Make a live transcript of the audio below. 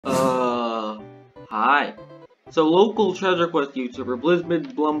Hi. So local Treasure Quest YouTuber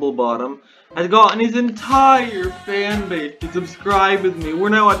Blizzbid Blumblebottom has gotten his entire fan base to subscribe with me. We're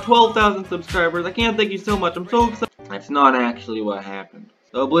now at 12,000 subscribers. I can't thank you so much. I'm so excited. That's not actually what happened.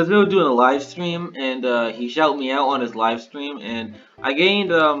 So Blizzbid was doing a live stream, and he shouted me out on his live stream, and I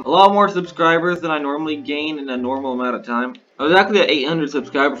gained a lot more subscribers than I normally gain in a normal amount of time. I was actually at 800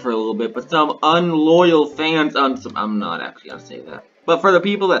 subscribers for a little bit, but some unloyal fans I'm not actually gonna say that. But for the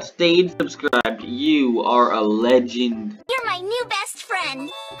people that stayed subscribed, you are a legend. You're my new best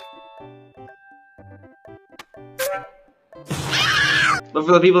friend. But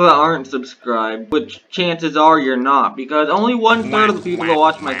for the people that aren't subscribed, which chances are you're not, because only 1/3 of the people that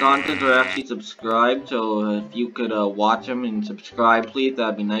watch my content are actually subscribed, so if you could watch them and subscribe please,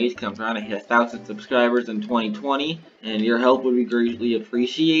 that'd be nice, because I'm trying to hit 1,000 subscribers in 2020, and your help would be greatly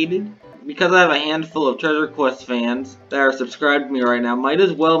appreciated. Because I have a handful of Treasure Quest fans that are subscribed to me right now, might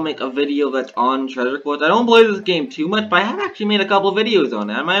as well make a video that's on Treasure Quest. I don't play this game too much, but I have actually made a couple videos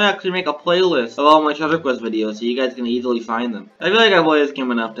on it. I might actually make a playlist of all my Treasure Quest videos so you guys can easily find them. I feel like I play this game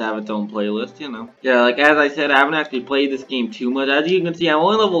enough to have its own playlist, you know. Yeah, like as I said, I haven't actually played this game too much. As you can see, I'm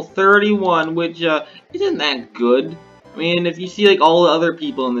only level 31, which isn't that good. I mean, if you see, like, all the other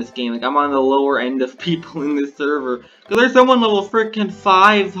people in this game, like, I'm on the lower end of people in this server. Because there's someone level frickin'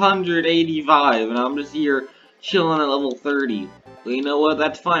 585, and I'm just here chilling at level 30. But you know what,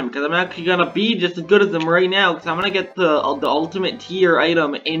 that's fine, because I'm actually gonna be just as good as them right now, because I'm gonna get the ultimate tier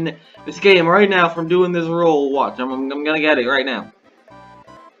item in this game right now from doing this roll. Watch, I'm gonna get it right now.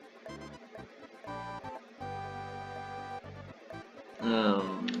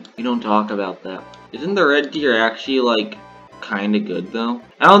 You don't talk about that. Isn't the red tier actually, like, kinda good, though?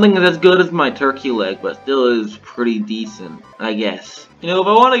 I don't think it's as good as my turkey leg, but still is pretty decent, I guess. You know, if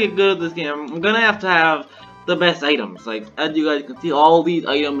I want to get good at this game, I'm gonna have to have the best items. Like, as you guys can see, all these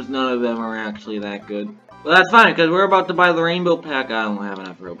items, none of them are actually that good. Well, that's fine, because we're about to buy the rainbow pack. I don't have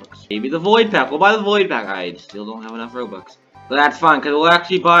enough Robux. Maybe the void pack. We'll buy the void pack. I still don't have enough Robux. But that's fine, because we'll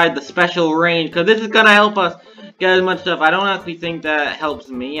actually buy the special range, because this is gonna help us get as much stuff. I don't actually think that helps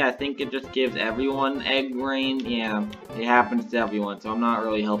me. I think it just gives everyone egg range. Yeah, it happens to everyone, so I'm not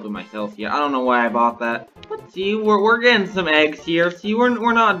really helping myself here. I don't know why I bought that. But see, we're getting some eggs here. See,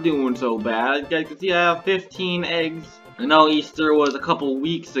 we're not doing so bad. You guys can see I have 15 eggs. I know Easter was a couple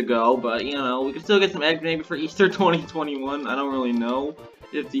weeks ago, but you know, we can still get some eggs maybe for Easter 2021. I don't really know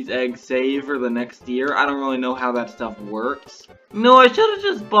if these eggs save for the next year. I don't really know how that stuff works. No, I should have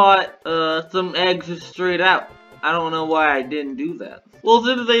just bought some eggs just straight out. I don't know why I didn't do that. Well,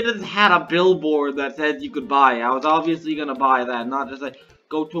 since they just had a billboard that said you could buy, I was obviously gonna buy that, not just like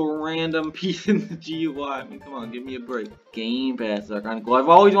go to a random piece in the GUI. I mean, come on, give me a break. Game Pass are kinda cool. I've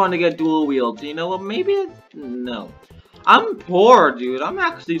always wanted to get dual wield, so you know what, maybe it's... no. I'm poor, dude. I'm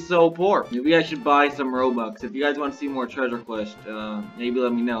actually so poor. Maybe I should buy some Robux. If you guys want to see more Treasure Quest, maybe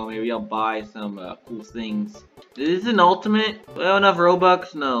let me know. Maybe I'll buy some cool things. Is this an ultimate? Do I have enough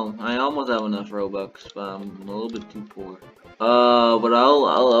Robux? No. I almost have enough Robux, but I'm a little bit too poor. But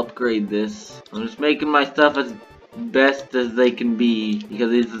I'll upgrade this. I'm just making my stuff as best as they can be,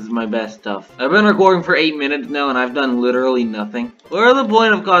 because this is my best stuff. I've been recording for 8 minutes now, and I've done literally nothing. What are the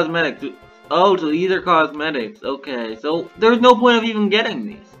point of cosmetics? Oh, so these are cosmetics. Okay, so there's no point of even getting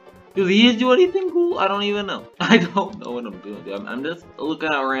these. Do these do anything cool? I don't even know. I don't know what I'm doing, dude. I'm just looking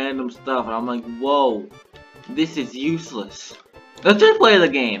at random stuff, and I'm like, whoa, this is useless. Let's just play the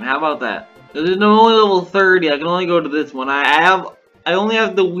game. How about that? There's no only level 30. I can only go to this one. I only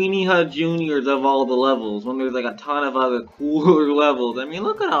have the Weenie Hut Juniors of all the levels, when there's like a ton of other cooler levels. I mean,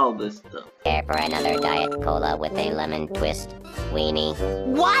 look at all this stuff. Care for another Diet Cola with a lemon twist, weenie?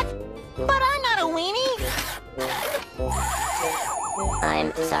 What? But I'm not a weenie.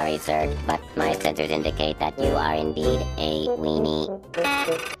 I'm sorry, sir, but my sensors indicate that you are indeed a weenie.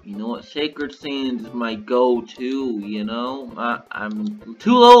 You know what? Sacred Sands is my go-to, you know? I'm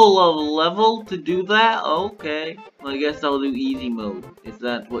too low level to do that? Okay. Well, I guess I'll do easy mode, if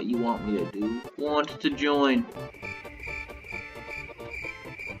that's what you want me to do. Want to join.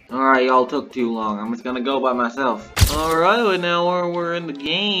 Alright, y'all took too long. I'm just gonna go by myself. Alright, well now we're in the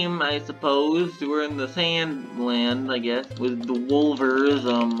game, I suppose. We're in the Sandland, I guess, with the Wolvers.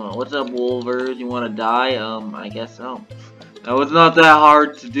 What's up, Wolvers? You wanna die? I guess so. That was not that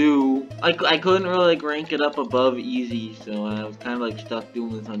hard to do. I couldn't really like rank it up above easy, so I was kind of like stuck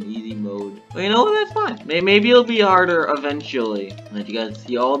doing this on easy mode. But you know what, that's fine. Maybe it'll be harder eventually. Let you guys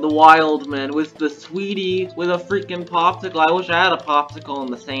see all the wild men with the sweetie with a freaking popsicle. I wish I had a popsicle in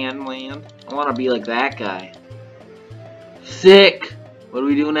the Sandland. I want to be like that guy. Sick! What do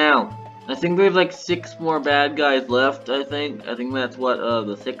we do now? I think there's like 6 more bad guys left, I think. I think that's what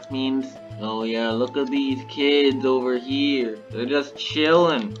the 6 means. Oh yeah, look at these kids over here. They're just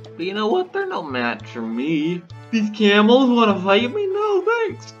chilling. But you know what? They're no match for me. These camels want to fight me? No,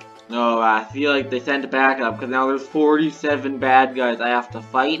 thanks. No, I feel like they sent it back up because now there's 47 bad guys I have to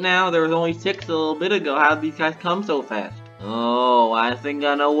fight now. There was only 6 a little bit ago. How did these guys come so fast? Oh, I think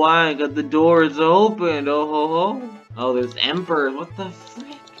I know why. Because the door is open. Oh ho ho. Oh, there's emperors. What the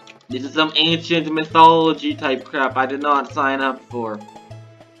frick? This is some ancient mythology type crap I did not sign up for.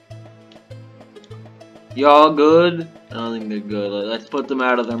 Y'all good? I don't think they're good. Let's put them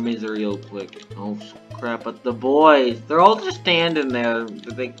out of their misery real quick. Oh crap, but the boys, they're all just standing there.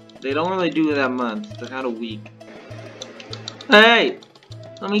 They don't really do that much. They're kind of weak. Hey!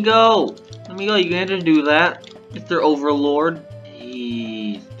 Let me go! Let me go, you can't just do that. Mr. Overlord.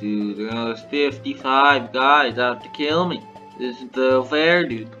 Jeez, dude, there's 55 guys out to kill me. This is so fair,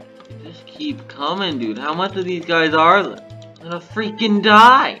 dude. They just keep coming, dude. How much of these guys are there? I'm gonna freaking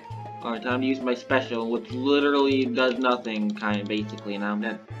die! Alright, time to use my special, which literally does nothing, basically, and I'm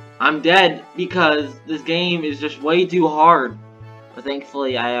dead. I'm dead because this game is just way too hard. But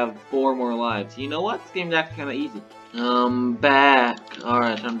thankfully, I have 4 more lives. You know what? This game's actually kind of easy. I'm back.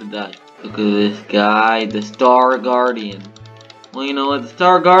 Alright, time to die. Look at this guy, the Star Guardian. Well, you know what? The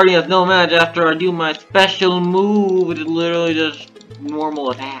Star Guardian has no match after I do my special move, which is literally just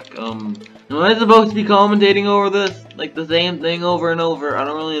normal attack. Am I supposed to be commentating over this? Like the same thing over and over? I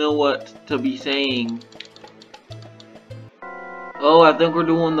don't really know what to be saying. Oh, I think we're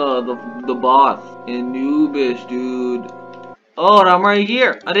doing the boss. Anubis, dude. Oh, and I'm right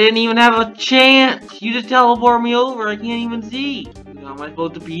here. I didn't even have a chance. You just teleport me over. I can't even see. How am I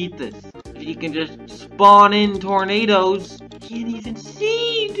supposed to beat this? If you can just spawn in tornadoes. I can't even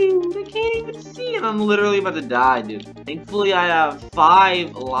see, dude. I can't even see. And I'm literally about to die, dude. Thankfully, I have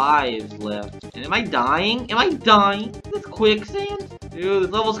 5 lives left. And am I dying? Am I dying? This quicksand? Dude,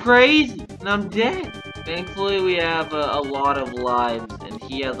 this level's crazy. And I'm dead. Thankfully, we have a lot of lives, and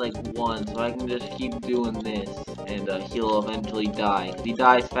he has like 1, so I can just keep doing this, and he'll eventually die. 'Cause he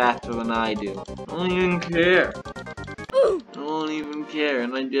dies faster than I do. I don't even care. I don't even care,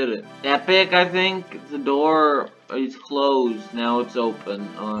 and I did it. Epic, I think. The door is closed. Now it's open.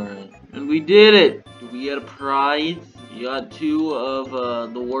 Alright. And we did it! Did we get a prize? You got 2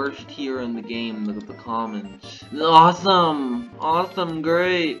 of the worst here in the game, the commons. Awesome! Awesome,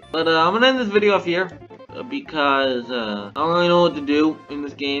 great! But I'm gonna end this video off here. Because I don't really know what to do in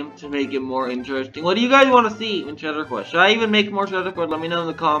this game to make it more interesting. What do you guys want to see in Treasure Quest? Should I even make more Treasure Quest? Let me know in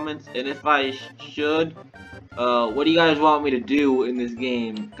the comments. And if I should, what do you guys want me to do in this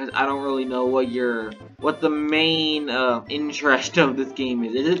game? Because I don't really know what the main interest of this game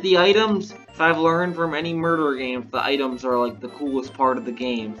is. Is it the items? If I've learned from any murder games, the items are like the coolest part of the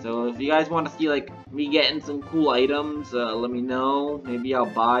game. So if you guys want to see like me getting some cool items, let me know. Maybe I'll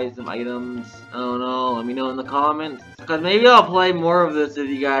buy some items. I don't know. Let me know in the comments. Because maybe I'll play more of this if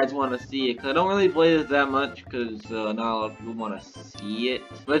you guys want to see it. Because I don't really play this that much because not a lot of people want to see it.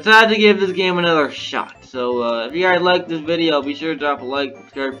 But I decided to give this game another shot. So if you guys like this video, be sure to drop a like,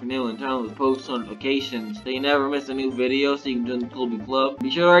 subscribe for new, and turn on the post notifications so you never miss a new video so you can join the Colbe Club.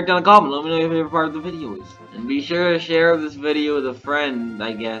 Be sure to write down a comment. Let me know your favorite part of the video is. And be sure to share this video with a friend,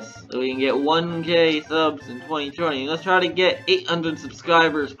 I guess, so we can get 1K subs in 2020. Let's try to get 800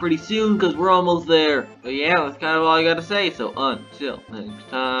 subscribers pretty soon, because we're almost there. But yeah, that's kind of all I gotta say, so until next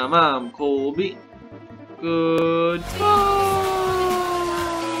time, I'm Colbe. Goodbye!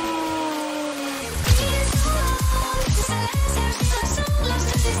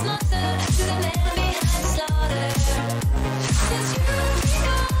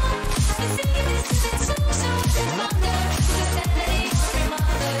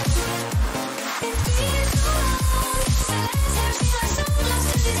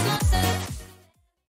 Monster